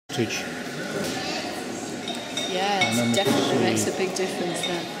footage. Yeah, it definitely makes a big difference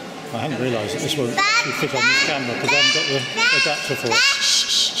then. I hadn't realised that this won't fit on this camera because I haven't got the adapter for it.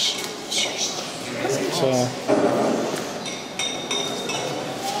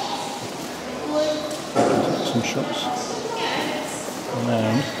 Some shots. And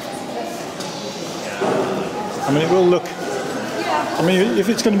then, I mean, it will look. I mean, if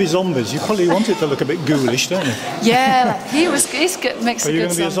it's going to be zombies, you probably want it to look a bit ghoulish, don't you? Yeah, he makes a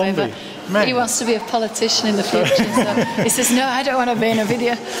good zombie. But he wants to be a politician in the future, so he says, "No, I don't want to be in a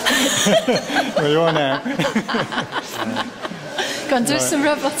video." Well, you are now. Go and do some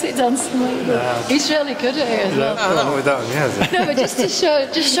robotic dancing. He's really good at it as well. No, we don't. Yeah. No, but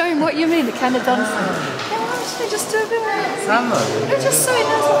just show him what you mean, the kind of dancing. Yeah, actually, just do a bit more. No, just so he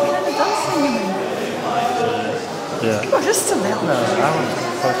knows what kind of dancing you mean. Yeah. Come on, just a little. No, I want to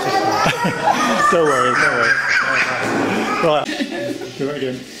politician. Don't worry. Right. Do that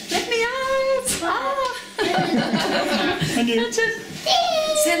again. Let me out! Ah. And you.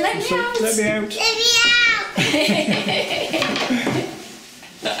 Say, let me out! Let me out.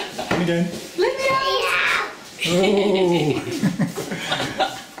 And again. Let me out! Oh.